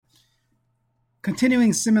Continuing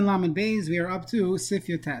Siman Lamed Beis, we are up to Sif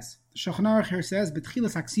Yotes. The Shulchan Aruch here says,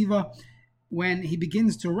 B'tchilas haksiva, when he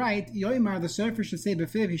begins to write, Yoimar, the Sefer should say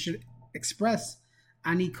B'fiv, he should express,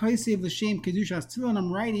 Ani koisev l'shem kedushas tefillin,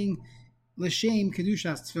 I'm writing l'shem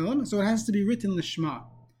kedushas tefillin, so it has to be written l'shma.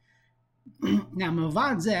 Now,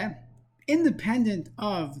 Mavad Zeh, independent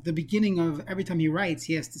of the beginning of every time he writes,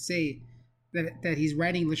 he has to say that he's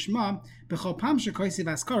writing l'shma, B'chol pam shekoisev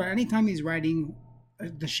askara, anytime he's writing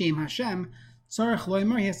the Shem Hashem, Tzarech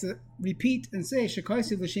loimer, he has to repeat and say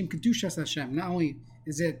shekoisev l'shem kedushas Hashem. Not only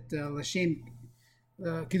is it l'shem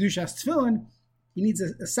kedushas tefillin, he needs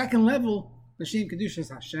a second level l'shem kedushas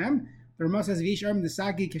Hashem. The Ramah says v'ish arm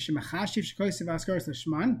desagi keshemachashiv shekoisev askaras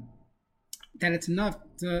l'shman, that it's enough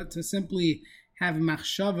to simply have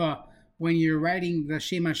machshava when you're writing the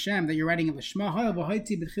Shem Hashem, that you're writing a l'shma ha'el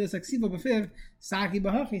v'hoiti b'tchilas haksiva b'fiv sagi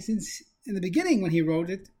b'hachi. Since in the beginning when he wrote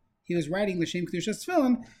it, he was writing the Shem kedushas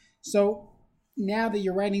tefillin, so now that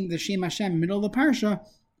you're writing the Shem Hashem middle of the parsha,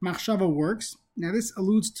 machshava works. Now this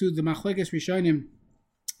alludes to the machlekes rishonim,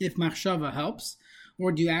 if machshava helps,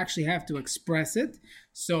 or do you actually have to express it?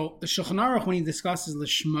 So the Shulchan Aruch, when he discusses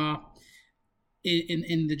l'shma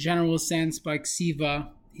in the general sense by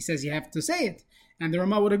ksiva, he says you have to say it, and the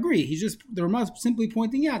Ramah would agree. The Ramah is simply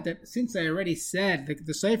pointing out that since I already said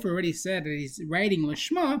the Sefer already said that he's writing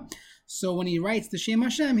l'shma, so when he writes the Shem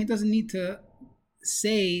Hashem, he doesn't need to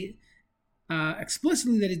say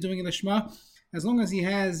explicitly that he's doing it l'shma, as long as he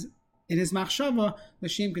has in his machshava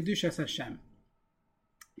l'shem kedushas Hashem.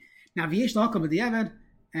 Now v'yesh l'hakol b'diavad,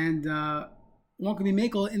 and one can be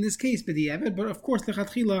makel in this case b'diavad, but of course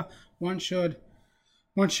lechatchila one should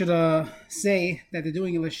say that they're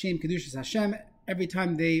doing it l'shem kedushas Hashem every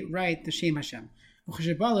time they write the Shem Hashem. A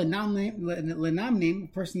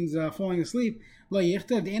person's falling asleep,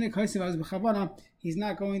 he's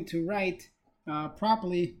not going to write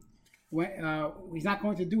properly. He's not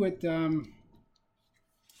going to do it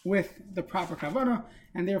with the proper kavanah,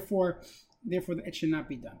 and therefore it should not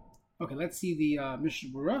be done. Okay, let's see the Mishnah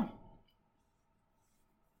Berurah.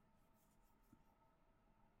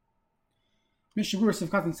 Mishnah Berurah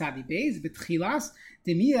Sivkatan Sadi Beis B'tchilas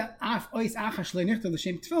Demia Af Ois Achash Leinichta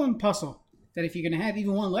L'Shem Tefillin Pasol. That if you're going to have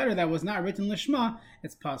even one letter that was not written l'shma,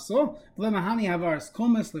 it's pasol. V'lemahani havaras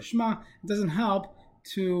komas l'shma. It doesn't help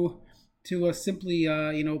to simply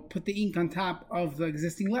put the ink on top of the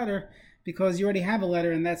existing letter, because you already have a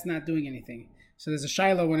letter and that's not doing anything. So there's a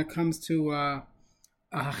shiloh when it comes to a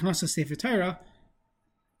hachnasa sefer Torah,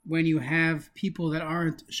 when you have people that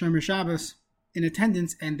aren't shomer Shabbos in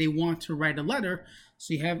attendance and they want to write a letter.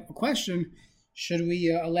 So you have a question: should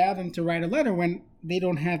we allow them to write a letter when they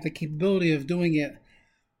don't have the capability of doing it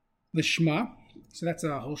l'shma? So that's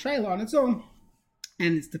a whole shiloh on its own,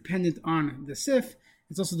 and it's dependent on the sif.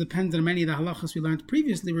 It's also dependent on many of the halachas we learned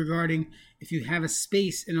previously regarding if you have a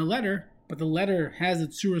space in a letter, but the letter has the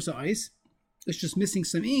tzuras ha'is, it's just missing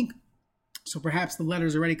some ink, so perhaps the letter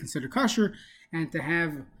is already considered kosher, and to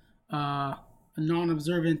have a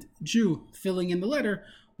non-observant Jew filling in the letter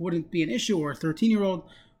wouldn't be an issue, or a 13-year-old,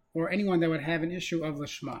 or anyone that would have an issue of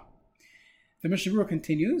l'shma. The Mishnah Berurah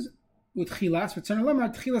continues, Utchilas, v'tzarna lamar,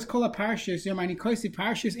 tchilas kol ha-parshiyos, yomani koisi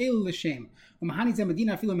parshiyos elu l'shem. Umahani zeh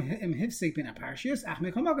medina afilu hifsek bin ha-parshiyos, ach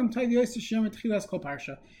mekol magam toiv yos t'shem tchilas kol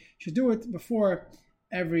parsha. Should do it before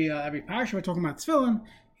every parsha. We're talking about tefillin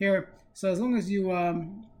here. So as long as you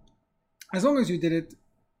did it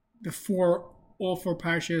before all four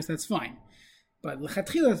parshiyos, that's fine. But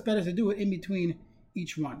l'chatchila, it's better to do it in between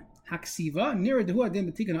each one. Haksiva, near dehu adim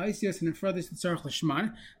b'tikan ha'isios, and then further to tzarech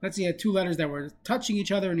l'shman. Let's say you had two letters that were touching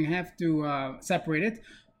each other and you have to separate it.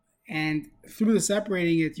 And through the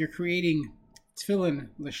separating it, you're creating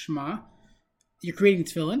tefillin l'shma. You're creating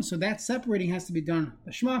tefillin, so that separating has to be done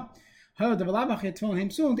l'shma. The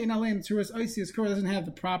tefillin doesn't have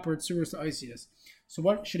the proper tzuras ha'isios. So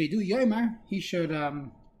what should he do? Yoimar, he should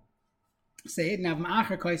say it. Now, let's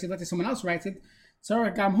say someone else writes it. The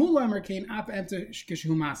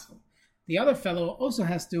other fellow also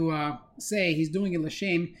has to say he's doing it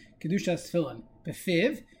l'shem kedushas tefillin.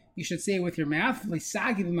 Befiv, you should say it with your mouth.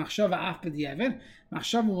 L'sagi b'machshava af b'diavad.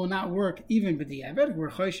 Machshava will not work even b'diavad.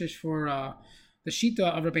 We're choishish for the shita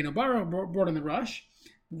of Rabbeinu Bara brought in the rush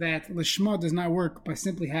that l'shma does not work by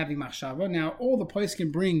simply having machshava. Now, all the poskim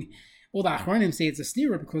can bring, all the achronim say it's a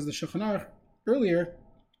stira, because the Shulchan Aruch earlier,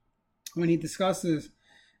 when he discusses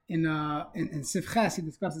in Sifches, he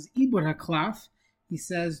discusses Ibur HaKlaf. He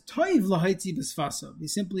says, Toiv lahaitzi b'sfasav.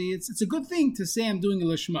 It's a good thing to say I'm doing a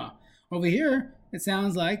lishma. Over here, it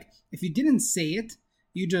sounds like if you didn't say it,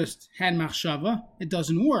 you just had machshava, it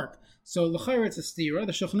doesn't work. So l'chayr it's a stira.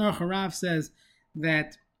 The Shulchan Aruch Harav says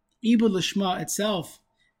that Ibur lishma itself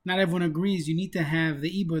not everyone agrees you need to have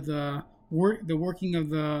the Iba, the working of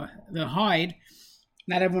the hide.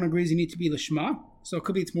 Not everyone agrees you need to be Lishma. So it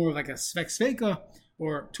could be it's more like a Svek Sveka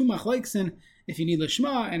or two Machlaiksin if you need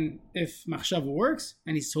Lishma and if Machshava works,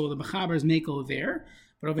 and he's told the Mechaber is Mako there.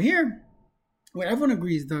 But over here, where everyone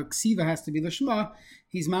agrees the Ksiva has to be Lishma,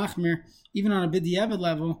 he's Machmer, even on a B'diavad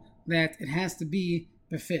level, that it has to be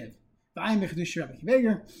Befiv.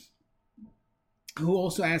 Who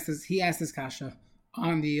also asked this kasha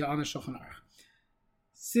on the Shulchan Aruch.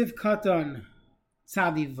 Siv Katan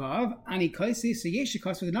Tzadi Vav Ani Kaisi. So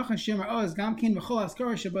Yeshikas with the Nachan Shemar Oz Gamkin V'chol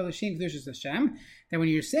Askara Shabal Hashem Kedushas Hashem. That when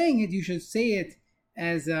you're saying it, you should say it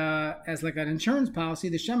as like an insurance policy.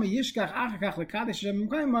 The Shema Yishkach Achakach Lekadesh Shem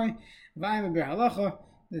Kaimai Vayim Ber Halacha.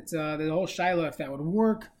 That's the whole Shiloh, if that would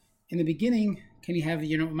work in the beginning. Can you have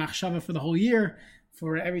machshava for the whole year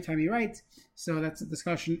for every time you write? So that's a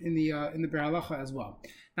discussion in the Ber Halacha as well.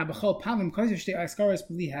 Now b'chol pavim kodesh shtei askaros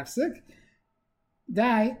b'li hafsik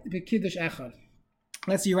dai b'kiddush echad.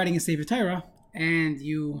 Let's say you're writing a Sefer Torah and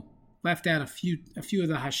you left out a few of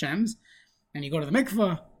the Hashems, and you go to the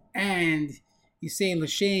mikveh and you say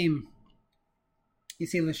l'shem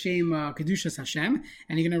kedushas Hashem,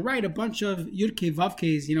 and you're going to write a bunch of yudke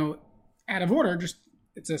vavkes, out of order. Just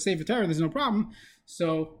it's a Sefer Torah, there's no problem.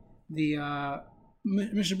 So the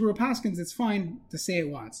Mishnah Berurah Paskins, it's fine to say it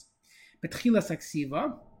once. But Tchilas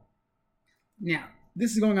Aksiva. Now,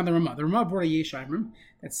 this is going on the Ramah. The Ramah brought a Yeshayim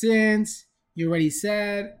that since you already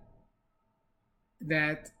said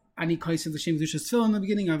that Ani Kaisa L'Shem Kedushas Tefillah in the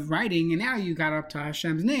beginning of writing, and now you got up to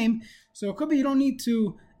Hashem's name, so it could be you don't need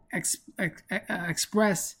to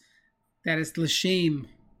express that it's L'Shem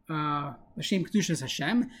Kedushas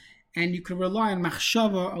Hashem, and you could rely on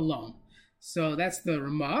Machshava alone. So that's the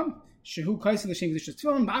Ramah. Shehu Kaisa L'Shem Kedushas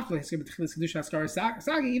Tefillah, Ba'afle Hiskar B'Tchilas Kedushas Askaras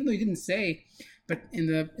Sagi. Even though you didn't say, but in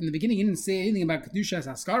the beginning you didn't say anything about Kedushas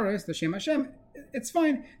Askaras, the Shem Hashem, it's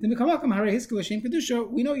fine. The Mikamakam Hare Hiskar L'Shem Kedusha,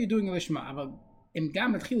 we know you're doing a Lishma. But Im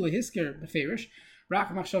Gam Atchilu Hiskar B'Ferish, Rak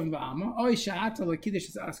Machshava Ba'ama, Oy Sha'ata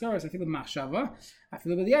L'Kiddushas Askaras, Afilu Machshava,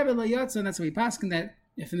 Afilu B'Diavad L'Yatza, and that's why we pass that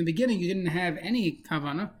if in the beginning you didn't have any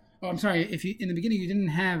Kavana, if you in the beginning you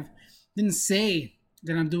didn't say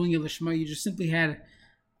that I'm doing a Lishma, you just simply had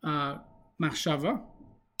Machshava,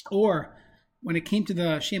 or when it came to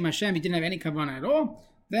the Shem Hashem, you didn't have any Kavanah at all,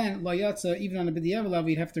 then Lo Yatza, even on the B'diavad level,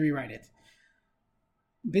 you'd have to rewrite it.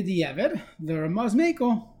 B'diavad, the Ramaz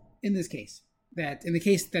Meko, in this case, that in the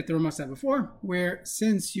case that the Ramaz said before, where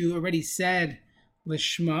since you already said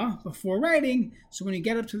Lishma before writing, so when you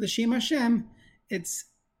get up to the Shem Hashem, it's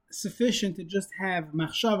sufficient to just have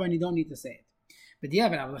Machshava and you don't need to say it.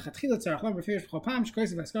 B'diavad, אבל לכתחילה צריך לומר בפירוש בכל פעם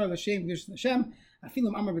שקוראים והזכר לשם קדושת השם, אפילו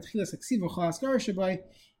אם אמר בתחילת הכסיב וכל הזכר שבו,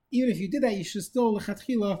 even if you did that, you should still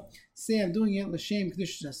lechatchila say I'm doing it l'shem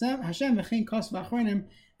kedushas Hashem v'chein kos v'achronim,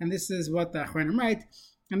 and this is what the achronim write,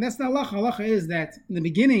 and that's the halacha. Halacha is that in the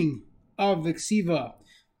beginning of the ksiva,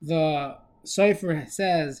 the Sefer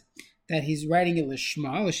says that he's writing it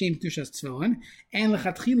l'shma, l'shem kedushas tefillin, and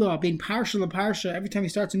lechatchila being parsha l'parsha. Every time he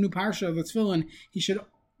starts a new parsha of the tefillin, he should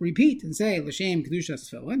repeat and say l'shem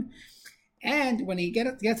kedushas tefillin. And when he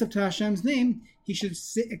gets up to Hashem's name, he should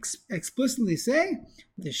explicitly say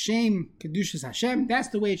the Shem Kedushas Hashem. That's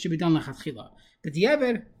the way it should be done lechatchila. But the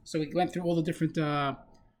Eved, so we went through all the different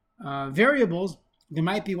variables. There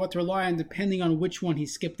might be what to rely on depending on which one he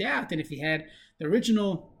skipped out. And if he had the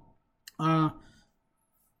original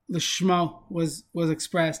Lishma was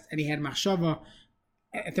expressed and he had Machshava,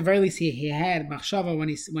 at the very least, he had machshava when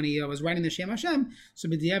he was writing the Shem Hashem. So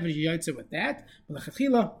b'diavad you yotze with that. But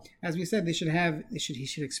lechatchila, as we said, he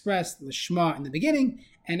should express the Shema in the beginning,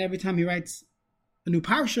 and every time he writes a new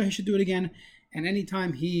parsha, he should do it again. And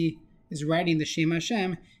anytime he is writing the Shem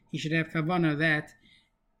Hashem, he should have kavanah that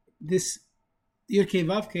this Yirkei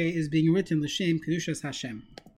Vavkei is being written l'Shem Kedushas Hashem.